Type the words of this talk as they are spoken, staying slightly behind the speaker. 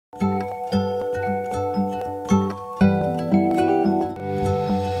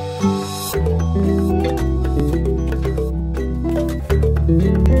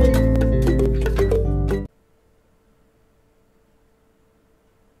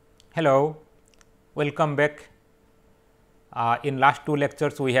Hello, welcome back. In last two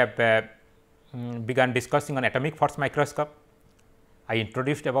lectures, we have begun discussing on atomic force microscope. I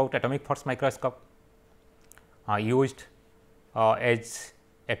introduced about atomic force microscope used as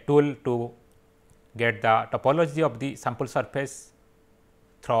a tool to get the topology of the sample surface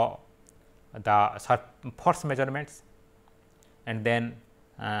through the force measurements, and then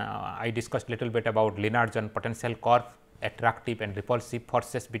I discussed little bit about Lennard-Jones potential curve, attractive and repulsive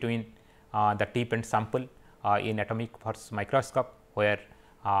forces between the tip and sample in atomic force microscope, where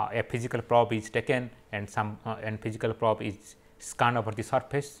a physical probe is taken and physical probe is scanned over the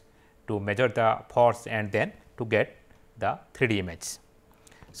surface to measure the force and then to get the 3D image.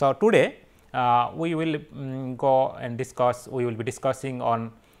 So, today we will go and discuss, we will be discussing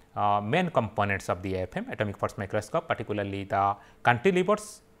on main components of the AFM, atomic force microscope, particularly the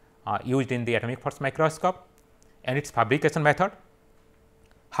cantilevers used in the atomic force microscope and its fabrication method.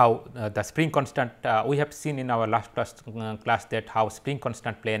 How the spring constant, we have seen in our last class that how spring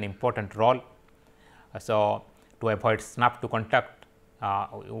constant play an important role. So, to avoid snap to contact,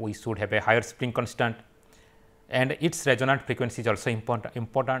 we should have a higher spring constant, and its resonant frequency is also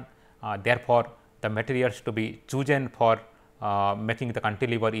important. Therefore, the materials to be chosen for making the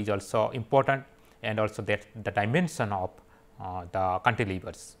cantilever is also important, and also that the dimension of the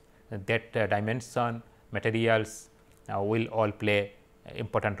cantilevers, that dimension, materials will all play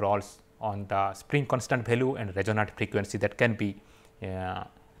important roles on the spring constant value and resonant frequency that can be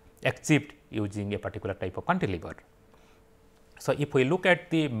achieved using a particular type of cantilever. So, if we look at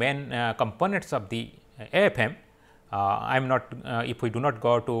the main components of the AFM, I am not if we do not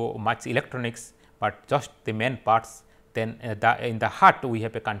go to much electronics, but just the main parts, then in the heart we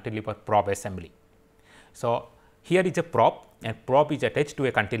have a cantilever probe assembly. So, here is a probe, and probe is attached to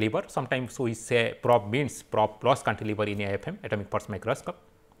a cantilever. Sometimes we say probe means probe plus cantilever in AFM, atomic force microscope.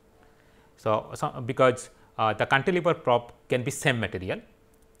 So, because the cantilever probe can be same material,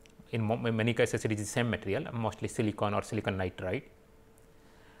 in many cases it is the same material, mostly silicon or silicon nitride,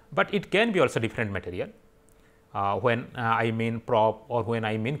 but it can be also different material. When I mean probe or when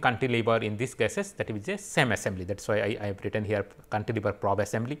I mean cantilever, in these cases that is a same assembly, that is why I have written here cantilever probe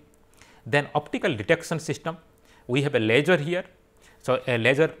assembly. Then optical detection system, we have a laser here. So, a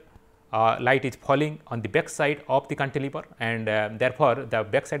laser light is falling on the back side of the cantilever, and therefore, the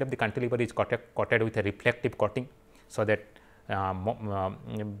back side of the cantilever is coated with a reflective coating. So, that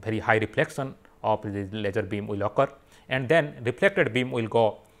very high reflection of the laser beam will occur, and then reflected beam will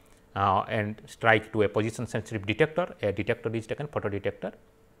go and strike to a position sensitive detector. A detector is taken, photo detector.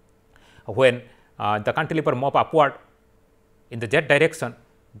 When the cantilever move upward in the z direction,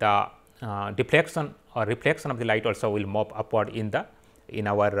 the deflection or reflection of the light also will move upward in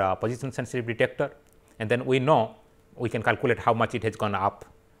our position sensitive detector, and then we know we can calculate how much it has gone up,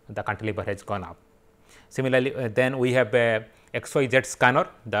 the cantilever has gone up. Similarly, then we have a XYZ scanner,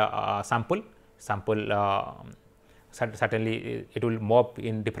 the sample certainly it will move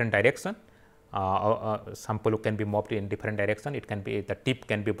in different direction. Sample can be moved in different direction. It can be, the tip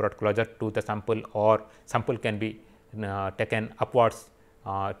can be brought closer to the sample, or sample can be taken upwards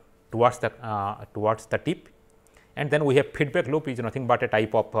towards the tip. And then we have feedback loop, is nothing but a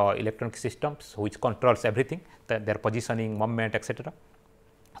type of electronic systems which controls everything, their positioning, movement, etc.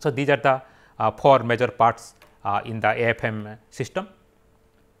 So, these are the four major parts in the AFM system,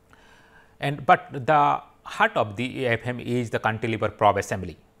 and but the heart of the AFM is the cantilever probe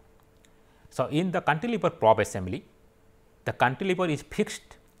assembly. So, in the cantilever probe assembly, the cantilever is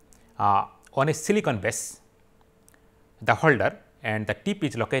fixed on a silicon base, the holder, and the tip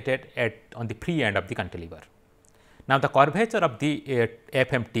is located on the free end of the cantilever. Now, the curvature of the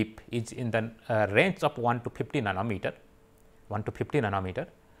AFM tip is in the range of 1 to 50 nanometer,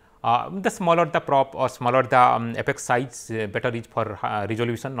 the smaller the probe or smaller the apex size, better is for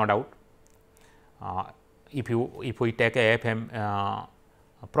resolution, no doubt. If we take a AFM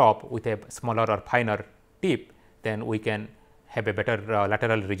probe with a smaller or finer tip, then we can have a better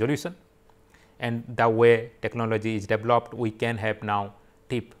lateral resolution, and the way technology is developed, we can have now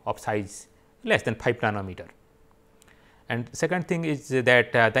tip of size less than 5 nanometer. And second thing is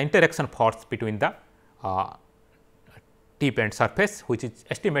that the interaction force between the tip and surface, which is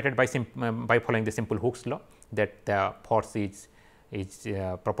estimated by following the simple Hooke's law, that the force is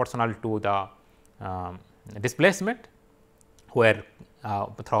proportional to the displacement, where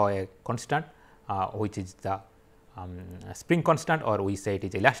through a constant which is the spring constant, or we say it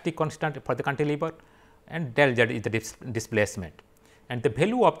is elastic constant for the cantilever, and del z is the displacement, and the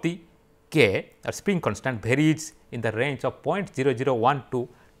value of the K or spring constant varies in the range of 0.001 to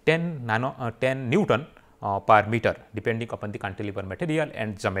 10 Newton per meter depending upon the cantilever material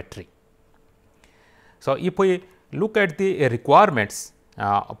and geometry. So, if we look at the requirements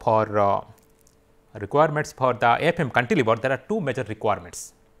for the AFM cantilever, there are two major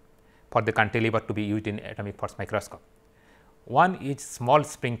requirements for the cantilever to be used in atomic force microscope. One is small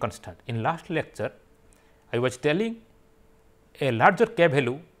spring constant. In last lecture, I was telling a larger K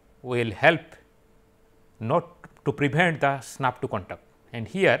value will help not to prevent the snap to contact, and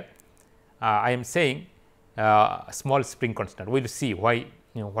here I am saying small spring constant. We will see why,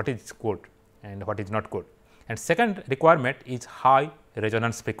 what is good and what is not good. And second requirement is high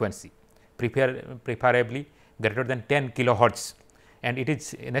resonance frequency, preferably greater than 10 kilohertz, and it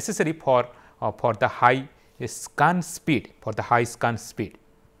is necessary for the high scan speed,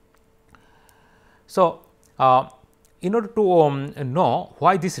 So, in order to know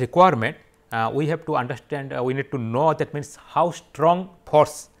why this requirement, we have to understand, we need to know, that means how strong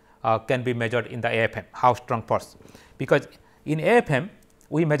force can be measured in the AFM, how strong force, because in AFM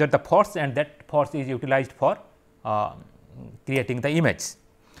we measure the force and that force is utilized for creating the image.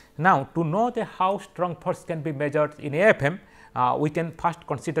 Now, to know the how strong force can be measured in AFM, we can first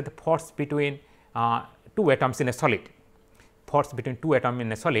consider the force between two atoms in a solid. Force between two atoms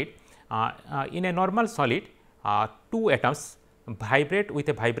in a solid. In a normal solid, two atoms vibrate with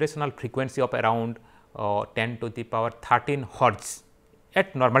a vibrational frequency of around 10 to the power 13 hertz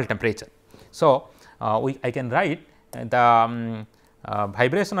at normal temperature. So, I can write the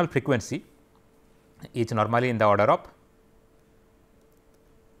vibrational frequency is normally in the order of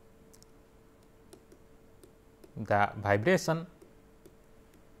the vibration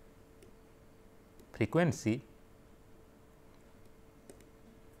frequency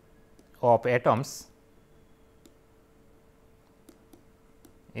of atoms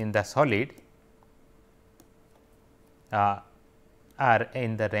in the solid are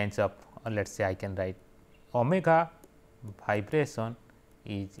in the range of, let us say I can write omega vibration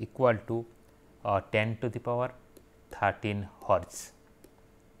is equal to 10 to the power 13 hertz.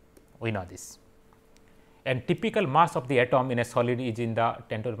 We know this, and typical mass of the atom in a solid is in the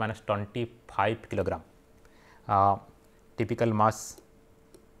 10 to the minus 25 kilogram. Typical mass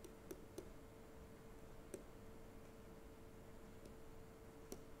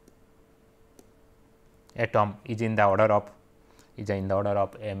atom is in the order of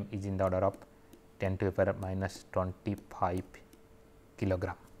m is in the order of 10 to the power minus 25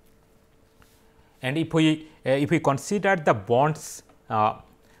 kilogram. And if we consider the bonds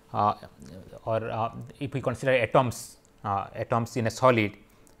if we consider atoms in a solid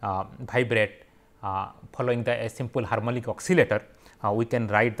vibrate following a simple harmonic oscillator, we can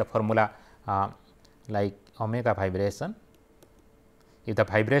write the formula like omega vibration. If the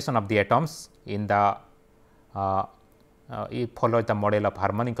vibration of the atoms in the if follows the model of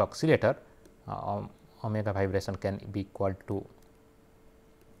harmonic oscillator, omega vibration can be equal to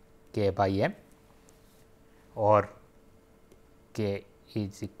k by m, or k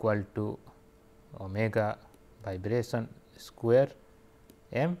is equal to omega vibration square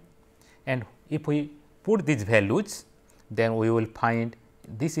m, and if we put these values, then we will find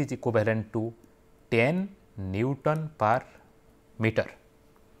this is equivalent to 10 Newton per meter.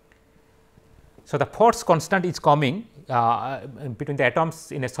 So, the force constant is coming between the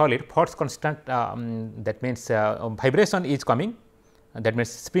atoms in a solid, force constant, that means vibration is coming, that means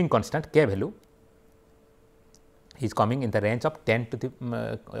spring constant k value is coming in the range of 10 to the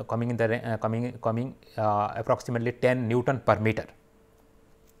coming approximately 10 Newton per meter.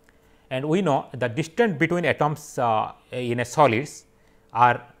 And we know the distance between atoms in a solids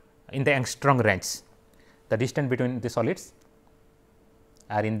are in the angstrom range. The distance between the solids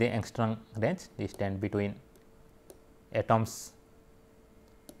are in the angstrom range. Distance between atoms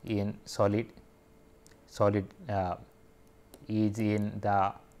in solid is in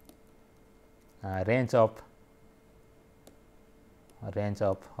the range of 10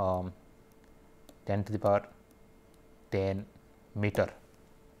 to the power 10 meter.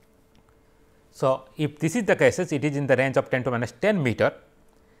 So, if this is the cases, it is in the range of 10 to minus 10 meter,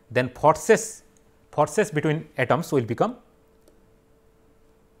 then forces between atoms will become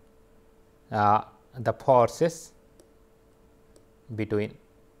the forces between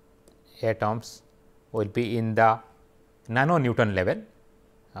atoms will be in the nano Newton level,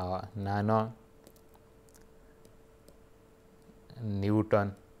 nano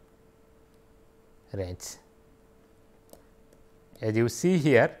Newton range. As you see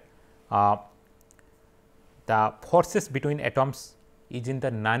here, the forces between atoms is in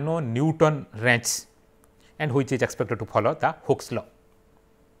the nano Newton range, and which is expected to follow the Hooke's law.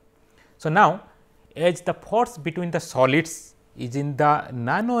 So, now as the force between the solids is in the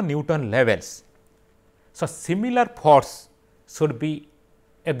nano Newton levels, So, similar force should be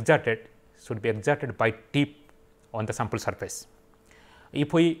exerted by tip on the sample surface.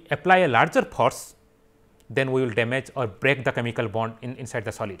 If we apply a larger force, then we will damage or break the chemical bond inside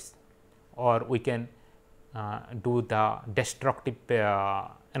the solids, or we can do the destructive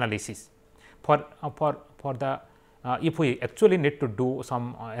analysis. For the if we actually need to do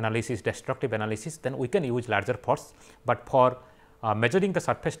some analysis, destructive analysis, then we can use larger force, but for measuring the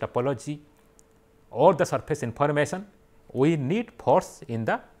surface topology or the surface information, we need force in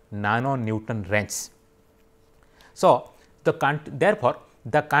the nano-Newton range. So, therefore,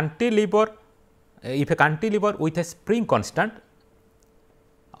 the cantilever, if a cantilever with a spring constant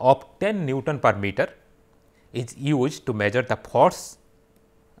of 10 Newton per meter is used to measure the force,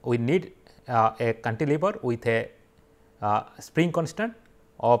 we need a cantilever with a spring constant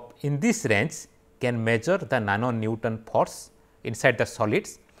of in this range can measure the nano-Newton force inside the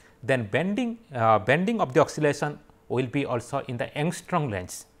solids. Then bending of the oscillation will be also in the angstrom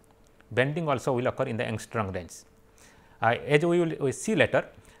range. Bending also will occur in the angstrom range. As we will see later,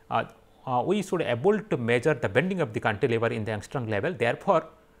 we should able to measure the bending of the cantilever in the angstrom level, therefore,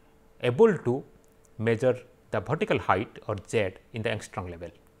 able to measure the vertical height or Z in the angstrom level.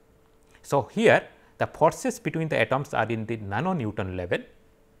 So, here the forces between the atoms are in the nano-Newton level,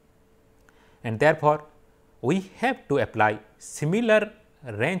 and therefore, we have to apply similar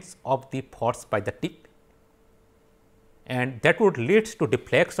range of the force by the tip, and that would lead to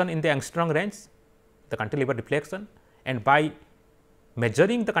deflection in the angstrom range, the cantilever deflection, and by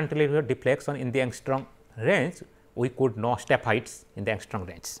measuring the cantilever deflection in the angstrom range, we could know step heights in the angstrom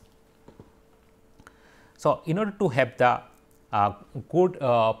range. So, in order to have the good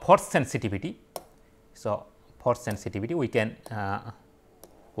force sensitivity, so force sensitivity we can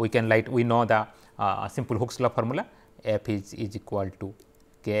write, we know the simple Hooke's law formula, F is equal to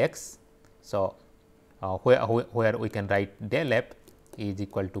k x. So, where we can write del F is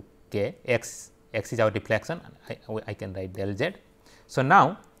equal to k x, x is our deflection, I can write del Z. So,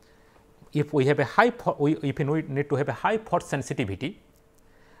 now if we have a high if we need to have a high force sensitivity,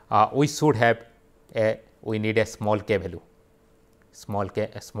 we should have we need a small k value, small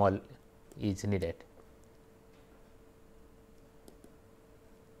is needed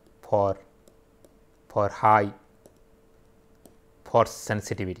for high force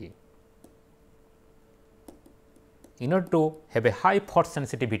sensitivity. In order to have a high force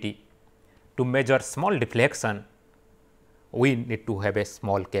sensitivity to measure small deflection, we need to have a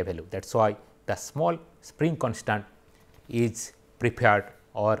small k value. That is why the small spring constant is preferred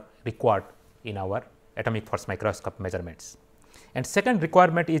or required in our atomic force microscope measurements. And second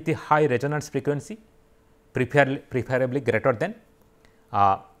requirement is the high resonance frequency, preferably greater than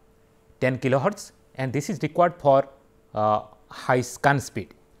 10 kilohertz, and this is required for high scan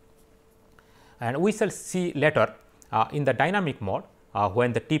speed. And we shall see later in the dynamic mode,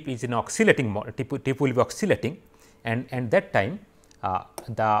 when the tip is in oscillating mode, tip will be oscillating, and that time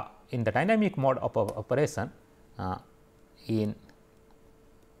in the dynamic mode of operation, in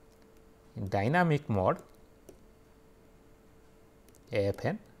dynamic mode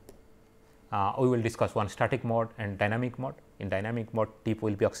AFN, we will discuss one static mode and dynamic mode. In dynamic mode, tip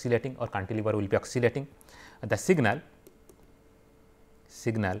will be oscillating or cantilever will be oscillating. The signal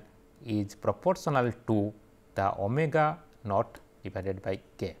is proportional to the omega naught divided by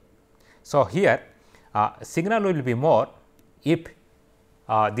k. So, here signal will be more if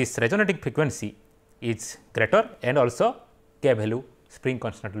this resonating frequency is greater, and also k value spring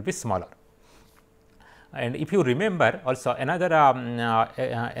constant will be smaller. And if you remember also another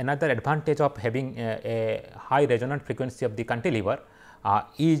advantage of having a high resonant frequency of the cantilever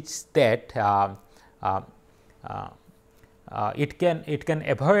is that it can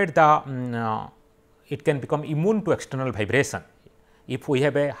avoid the it can become immune to external vibration. If we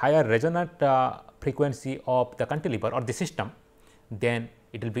have a higher resonant frequency of the cantilever or the system, then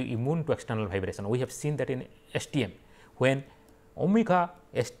it will be immune to external vibration. We have seen that in STM, when omega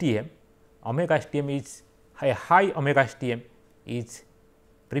STM is a high omega STM is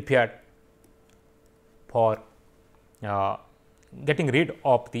prepared for getting rid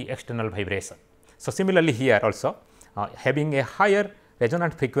of the external vibration. So, similarly here also having a higher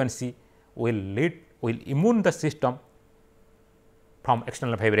resonant frequency will immune the system from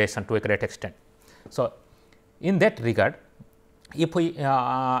external vibration to a great extent. So, in that regard, if we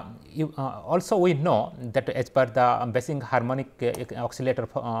also we know that as per the basic harmonic oscillator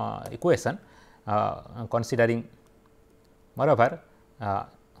equation, considering moreover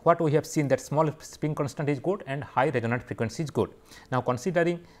what we have seen that small spring constant is good and high resonant frequency is good. Now,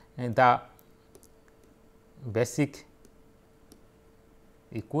 considering the basic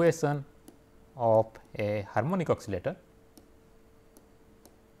equation of a harmonic oscillator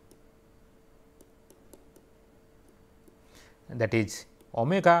that is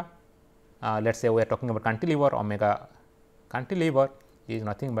omega, let us say we are talking about cantilever, omega cantilever is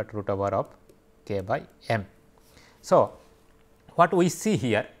nothing but root over of k by m. So, what we see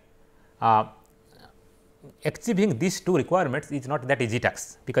here, achieving these two requirements is not that easy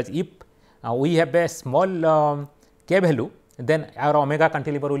task, because if we have a small k value, then our omega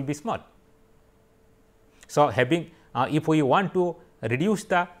cantilever will be small. So, having if we want to reduce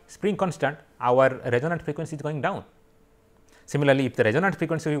the spring constant, our resonant frequency is going down. Similarly, if the resonant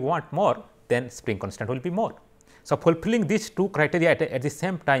frequency we want more, then spring constant will be more. So, fulfilling these two criteria at the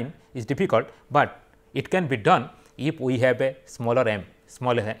same time is difficult, but it can be done if we have a smaller m,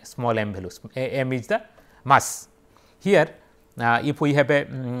 small m values. M is the mass. Here, if we have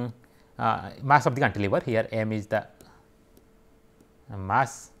a mass of the cantilever, here m is the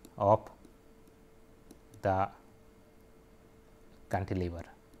mass of the cantilever.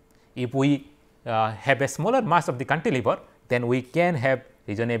 If we have a smaller mass of the cantilever, then we can have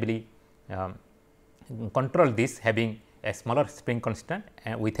reasonably control this, having a smaller spring constant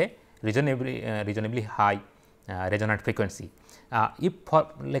with a reasonably high resonant frequency. If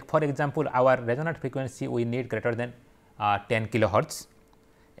for example, our resonant frequency we need greater than 10 kilohertz,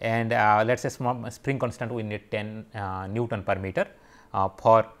 and let us say small spring constant we need 10 Newton per meter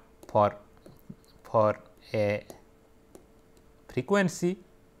for a frequency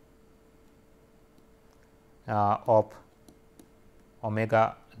of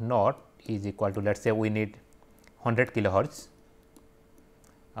omega naught is equal to, let us say we need 100 kilohertz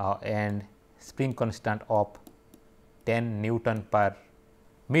and spring constant of 10 Newton per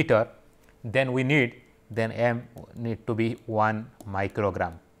meter, then we need, then m need to be 1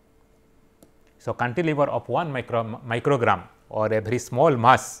 microgram. So, cantilever of 1 microgram or a very small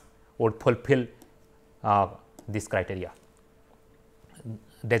mass would fulfill this criteria,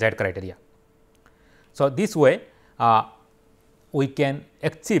 desired criteria. So, this way we can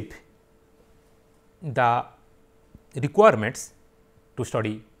achieve the requirements to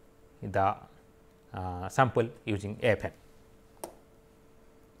study the sample using AFM.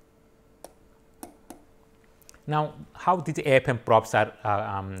 Now, how these AFM probes are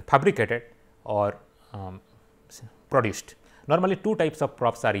fabricated or produced? Normally, two types of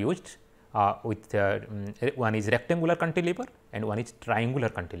probes are used, with one is rectangular cantilever and one is triangular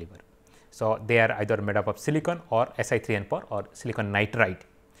cantilever. So, they are either made up of silicon or Si3N4 or silicon nitride.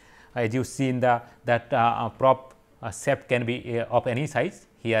 As you see in the probe shape can be of any size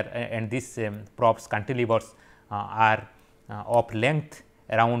here, and these probes cantilevers are of length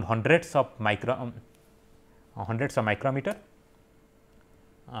around hundreds of micrometer.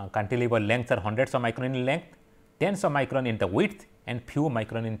 Cantilever lengths are hundreds of micron in length, tens of micron in the width, and few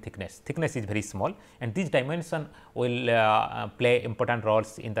micron in thickness. Thickness is very small, and these dimension will play important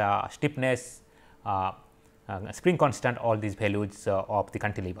roles in the stiffness, spring constant, all these values of the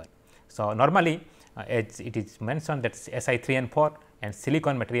cantilever. So, normally as it is mentioned that Si3N4 and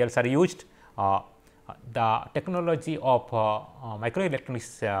silicon materials are used. The technology of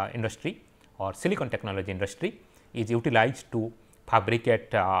microelectronics industry or silicon technology industry is utilized to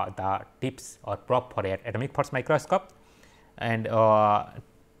fabricate the tips or probe for atomic force microscope, and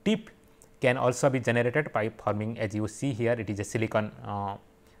tip can also be generated by forming, as you see here, it is a silicon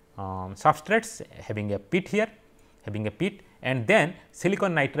substrates having a pit here, and then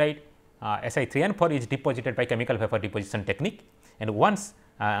silicon nitride Si3N4 is deposited by chemical vapor deposition technique, and once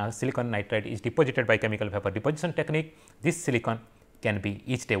silicon nitride is deposited by chemical vapor deposition technique, this silicon can be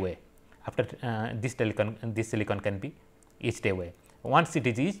etched away. After this silicon can be etched away. Once it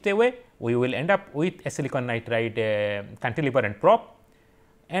is etched away, we will end up with a silicon nitride cantilever and probe,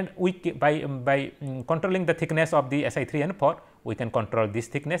 and we by controlling the thickness of the Si3N4, we can control this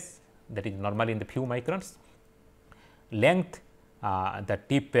thickness, that is normally in the few microns, length, the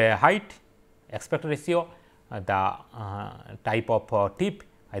tip height, aspect ratio, the type of tip,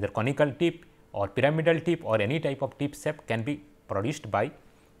 either conical tip or pyramidal tip or any type of tip shape can be produced by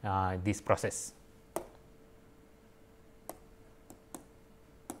this process.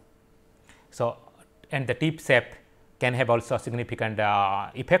 So, and the tip shape can have also significant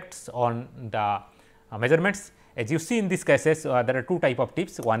effects on the measurements. As you see in these cases, there are two type of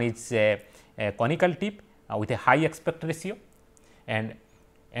tips. One is a conical tip with a high aspect ratio, and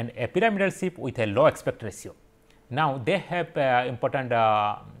a pyramidal tip with a low aspect ratio. Now, they have important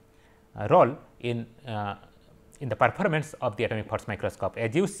role in the performance of the atomic force microscope.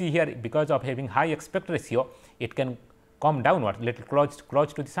 As you see here, because of having high aspect ratio, it can come downward little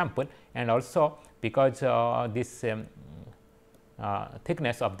close to the sample, and also because this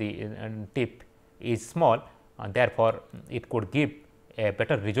thickness of the tip is small, therefore, it could give a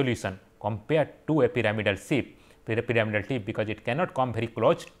better resolution compared to a pyramidal tip, because it cannot come very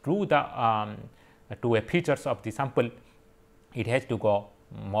close to the to a features of the sample. It has to go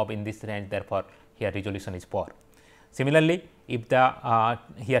move in this range, therefore, here resolution is poor. Similarly, if the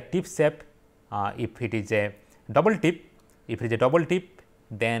here tip shape, if it is a double tip,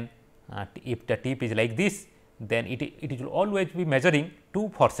 then if the tip is like this, then it will always be measuring two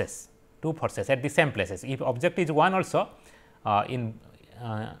forces at the same places. If object is one also,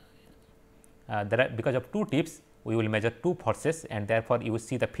 because of two tips, we will measure two forces, and therefore, you will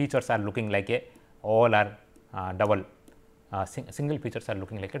see the features are looking like a all are double, single features are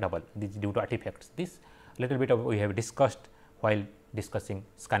looking like a double. This is due to artifacts. This little bit of we have discussed while discussing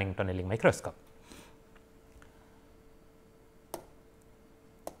scanning tunneling microscope.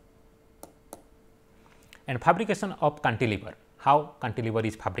 And fabrication of cantilever, how cantilever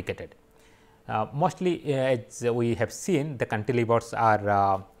is fabricated. Mostly as we have seen, the cantilevers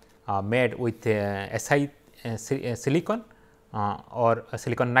are made with Si silicon or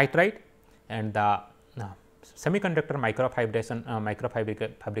silicon nitride, and the semiconductor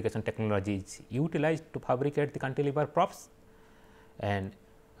microfabrication technology is utilized to fabricate the cantilever props, and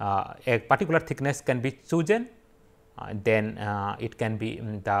a particular thickness can be chosen, then it can be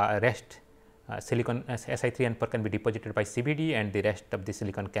the rest silicon Si3N4 can be deposited by CVD, and the rest of the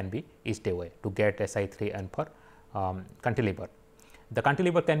silicon can be eased away to get Si3N4 cantilever. The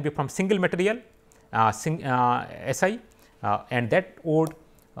cantilever can be from single material Si, and that would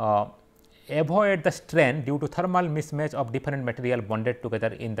avoid the strain due to thermal mismatch of different material bonded together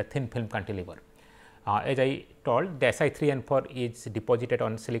in the thin film cantilever. As I told, the Si3N4 is deposited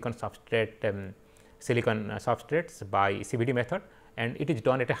on silicon substrates by CVD method, and it is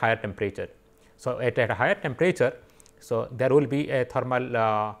done at a higher temperature. So, at a higher temperature, so there will be a thermal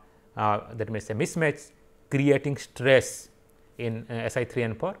that means a mismatch creating stress in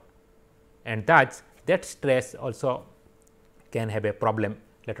Si3N4, and that stress also can have a problem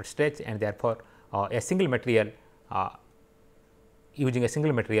later stage, and therefore, a single material using a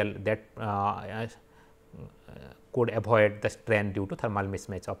single material that could avoid the strain due to thermal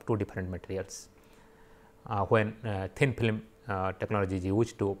mismatch of two different materials when thin film technology is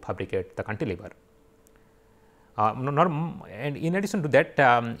used to fabricate the cantilever. And in addition to that,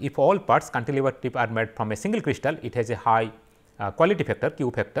 if all parts cantilever tip are made from a single crystal, it has a high quality factor, Q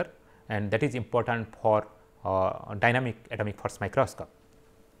factor, and that is important for dynamic atomic force microscope.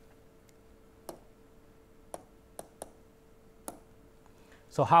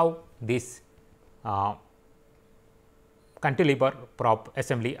 So, how this cantilever prop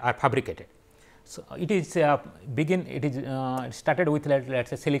assembly are fabricated? So, it is started with let us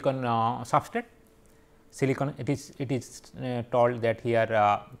say silicon substrate. Silicon, it is told that here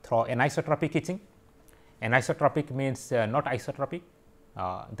through anisotropic etching. Anisotropic means not isotropic.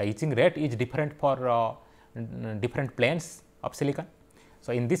 The etching rate is different for different planes of silicon.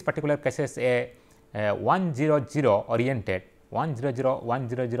 So, in this particular cases, a 100 oriented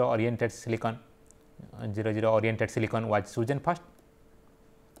silicon, 00 oriented silicon was chosen first.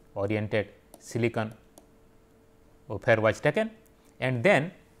 Oriented silicon wafer was taken, and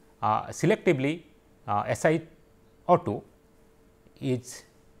then selectively SiO2 is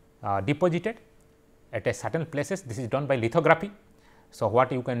deposited at a certain places. This is done by lithography. So,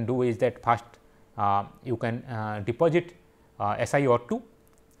 what you can do is that first you can deposit SiO2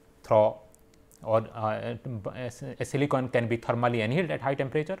 through, or a silicon can be thermally annealed at high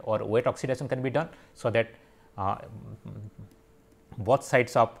temperature, or wet oxidation can be done. So, that both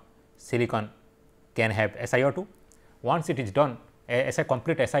sides of silicon can have SiO2. Once it is done, as a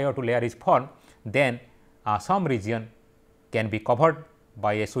complete SiO2 layer is formed, then some region can be covered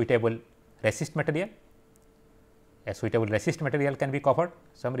by a suitable resist material. A suitable resist material can be covered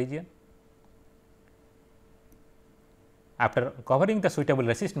some region. After covering the suitable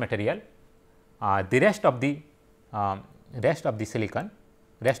resist material, the rest of the silicon,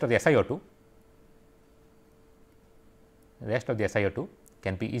 rest of the SiO2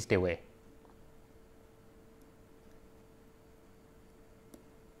 can be eased away.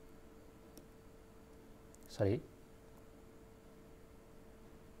 Sorry.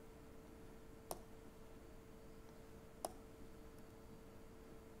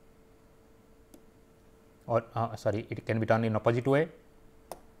 Or sorry, it can be done in opposite way.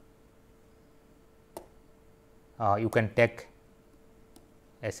 You can take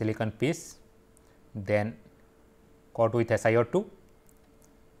a silicon piece, then coat with SiO2,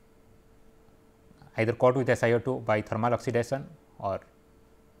 either coat with SiO2 by thermal oxidation or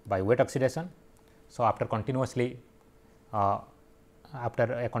by wet oxidation. So, after a continuous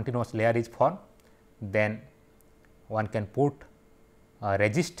layer is formed, then one can put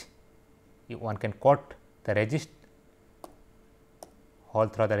resist, one can coat the resist hole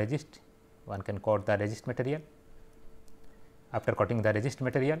through the resist, one can coat the resist material. After coating the resist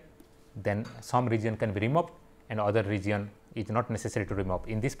material, then some region can be removed and other region is not necessary to remove.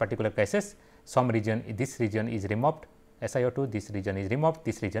 In this particular cases, some region, this region is removed SiO2, this region is removed,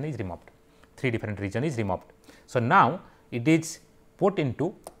 this region is removed, 3 different region is removed. So, now it is put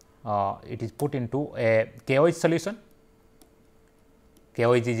into a KOH solution,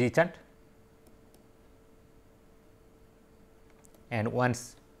 KOH is etchant, and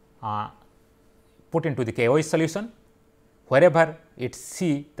once put into the KOH solution, wherever it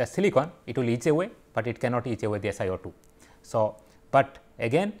see the silicon, it will etch away, but it cannot etch away the SiO2. So, but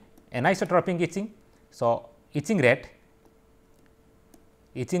again anisotropic etching. So, etching rate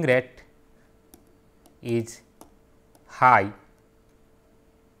is high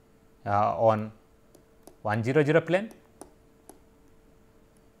on 100 plane,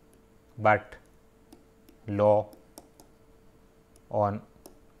 but low on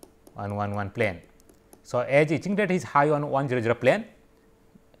 111 plane. So, as etching rate is high on 100 plane,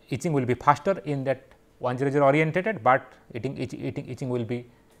 etching will be faster in that 100 orientated, but etching will be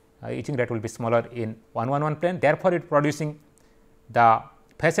etching rate will be smaller in 111 plane. Therefore, it producing the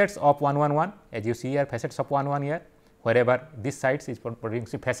facets of 111, as you see here, facets of 111 here, wherever this sides is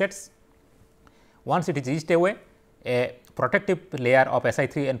producing facets. Once it is etched away, a protective layer of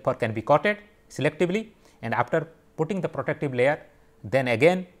Si3N4 can be coated selectively, and after putting the protective layer, then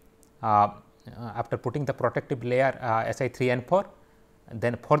again after putting the protective layer Si3N4,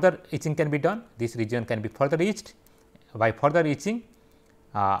 then further etching can be done. This region can be further etched. By further etching,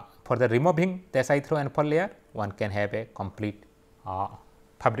 further removing the Si3N4 layer, one can have a complete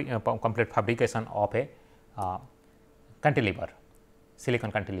fabrication of a cantilever,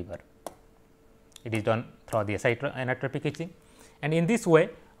 silicon cantilever. It is done through the anisotropic etching, and in this way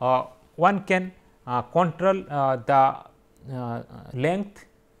one can control the length,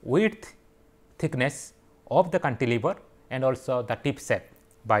 width, thickness of the cantilever and also the tip shape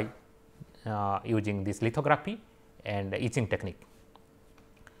by using this lithography and etching technique.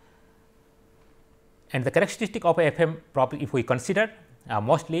 And the characteristic of a FM prop, if we consider,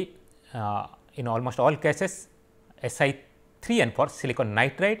 mostly in almost all cases Si3N4 silicon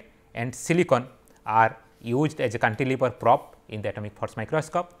nitride and silicon are used as a cantilever prop in the atomic force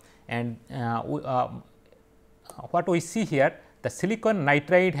microscope. And what we see here, the silicon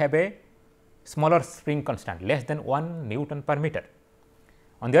nitride have a smaller spring constant, less than 1 Newton per meter.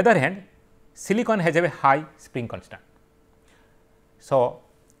 On the other hand, silicon has a high spring constant. So,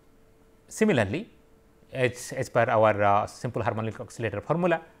 similarly, as per our simple harmonic oscillator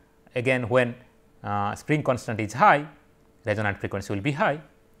formula, again when spring constant is high, resonant frequency will be high,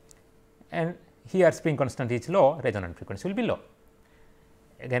 and here spring constant is low, resonant frequency will be low.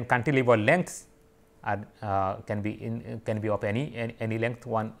 Again, cantilever lengths are can be of any length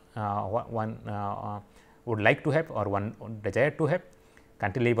one would like to have or one desire to have.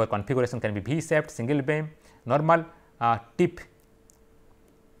 Cantilever configuration can be V shaped, single beam, normal tip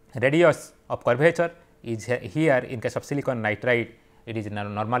radius of curvature is here in case of silicon nitride, it is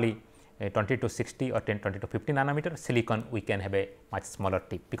normally 20 to 60 or 20 to 50 nanometer. Silicon we can have a much smaller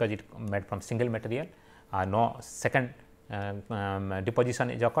tip because it made from single material, no second deposition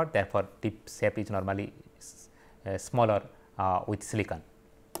is occurred, therefore, tip shape is normally smaller with silicon.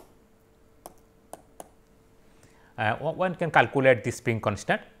 One can calculate the spring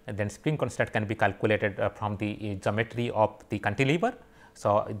constant, and then spring constant can be calculated from the geometry of the cantilever.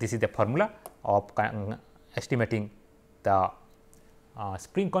 So, this is the formula of estimating the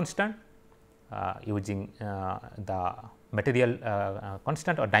spring constant using the material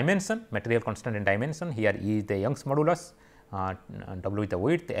constant or dimension, material constant and dimension. Here E is the Young's modulus, W is the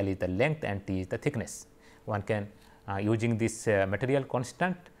width, L is the length, and T is the thickness. One can using this material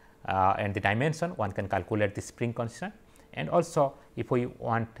constant and the dimension, one can calculate the spring constant, and also if we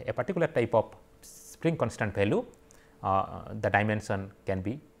want a particular type of spring constant value, the dimension can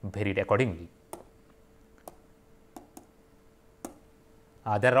be varied accordingly.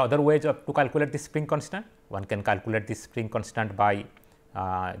 There are other ways to calculate the spring constant. One can calculate the spring constant by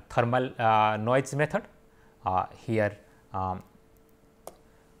thermal noise method. Here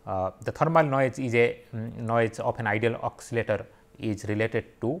the thermal noise is a noise of an ideal oscillator is related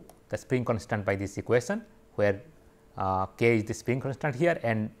to the spring constant by this equation, where K is the spring constant here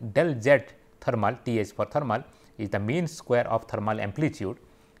and del Z thermal, T is for thermal, is the mean square of thermal amplitude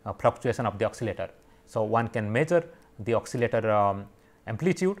fluctuation of the oscillator. So, one can measure the oscillator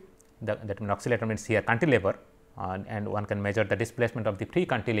amplitude, that means oscillator means here cantilever, and one can measure the displacement of the free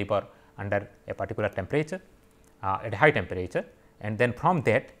cantilever under a particular temperature at a high temperature, and then from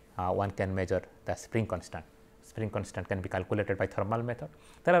that one can measure the spring constant. Spring constant can be calculated by thermal method.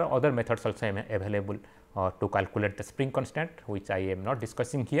 There are other methods also available to calculate the spring constant, which I am not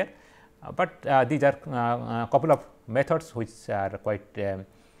discussing here, but these are couple of methods which are quite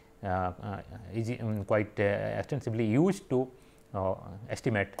easy, quite extensively used to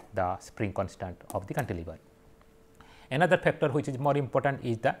estimate the spring constant of the cantilever. Another factor which is more important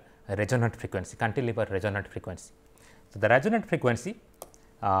is the resonant frequency, cantilever resonant frequency. So, the resonant frequency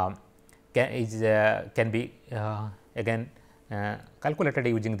can be again calculated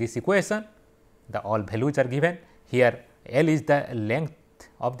using this equation. The all values are given here. L is the length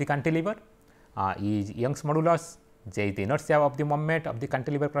of the cantilever, E is Young's modulus, J is the inertia of the moment of the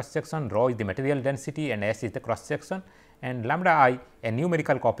cantilever cross section, rho is the material density, and S is the cross section, and lambda I a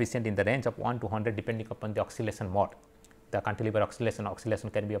numerical coefficient in the range of 1 to 100 depending upon the oscillation mode. The cantilever oscillation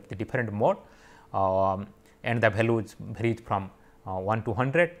can be of the different mode, and the values varies from 1 to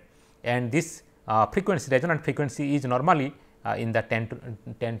 100, and this frequency, resonant frequency is normally in the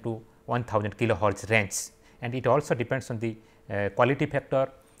 10 to 1000 kilohertz range, and it also depends on the quality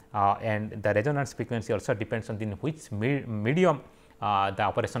factor, and the resonance frequency also depends on in which medium the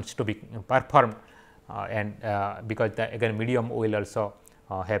operations to be performed, and because the again medium will also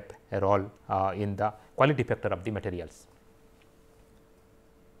have a role in the quality factor of the materials.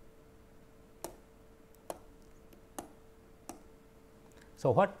 So,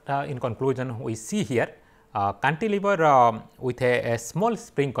 what in conclusion we see here, cantilever with a small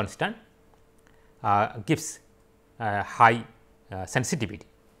spring constant gives high sensitivity,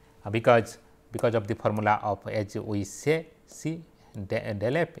 because of the formula of, as we say, C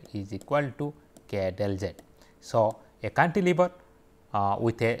del F is equal to K del Z. So, a cantilever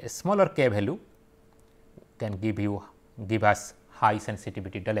with a smaller K value can give us high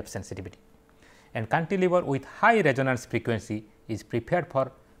sensitivity, del F sensitivity, and cantilever with high resonance frequency is prepared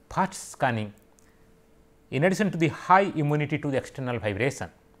for fast scanning in addition to the high immunity to the external vibration.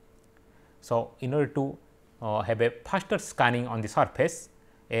 So, in order to have a faster scanning on the surface,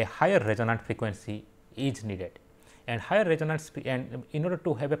 a higher resonant frequency is needed, and higher resonance, and in order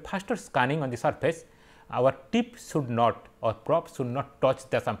to have a faster scanning on the surface, our tip should not or probe should not touch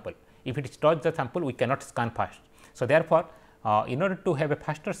the sample. If it is touch the sample, we cannot scan fast. So, therefore, in order to have a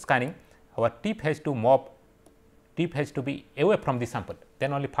faster scanning, our tip has to move, tip has to be away from the sample,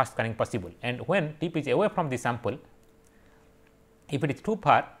 then only fast scanning possible. And when tip is away from the sample, if it is too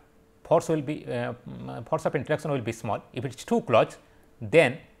far, force will be force of interaction will be small. If it is too close,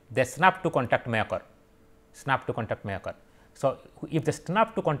 then the snap to contact may occur. Snap to contact may occur. So, if the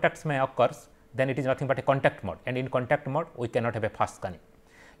snap to contacts may occurs, then it is nothing but a contact mode, and in contact mode we cannot have a fast scanning.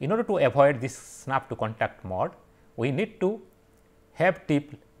 In order to avoid this snap to contact mode, we need to have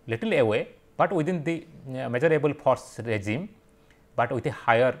tip little away, but within the measurable force regime, but with a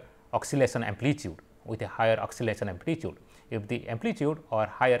higher oscillation amplitude, with a higher oscillation amplitude. If the amplitude or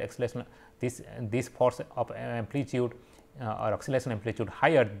higher oscillation, this force of amplitude or oscillation amplitude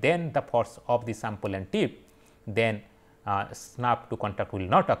higher than the force of the sample and tip, then snap to contact will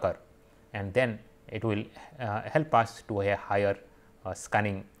not occur, and then it will help us to a higher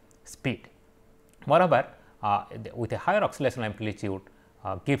scanning speed. Moreover, with a higher oscillation amplitude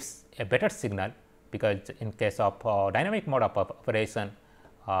gives a better signal, because in case of dynamic mode of operation,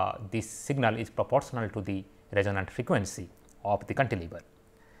 this signal is proportional to the resonant frequency of the cantilever.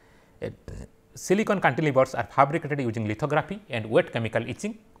 Silicon cantilevers are fabricated using lithography and wet chemical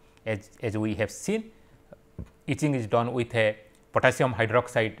etching. As we have seen, etching is done with a potassium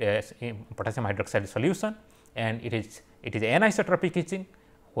hydroxide solution, and it is anisotropic etching,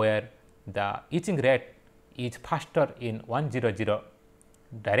 where the etching rate is faster in 100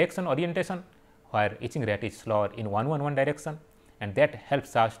 direction orientation, where etching rate is slower in 111 direction, and that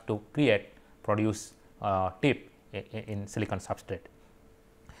helps us to produce tip in silicon substrate.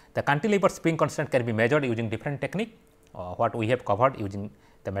 The cantilever spring constant can be measured using different technique. What we have covered using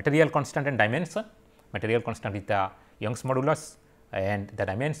the material constant and dimension. Material constant is the Young's modulus and the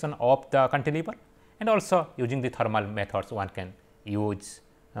dimension of the cantilever, and also using the thermal methods one can use,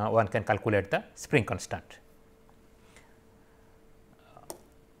 one can calculate the spring constant.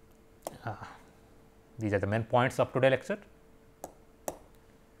 These are the main points of today's lecture.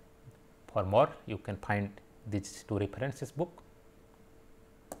 For more, you can find these two references book.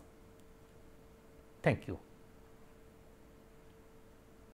 Thank you.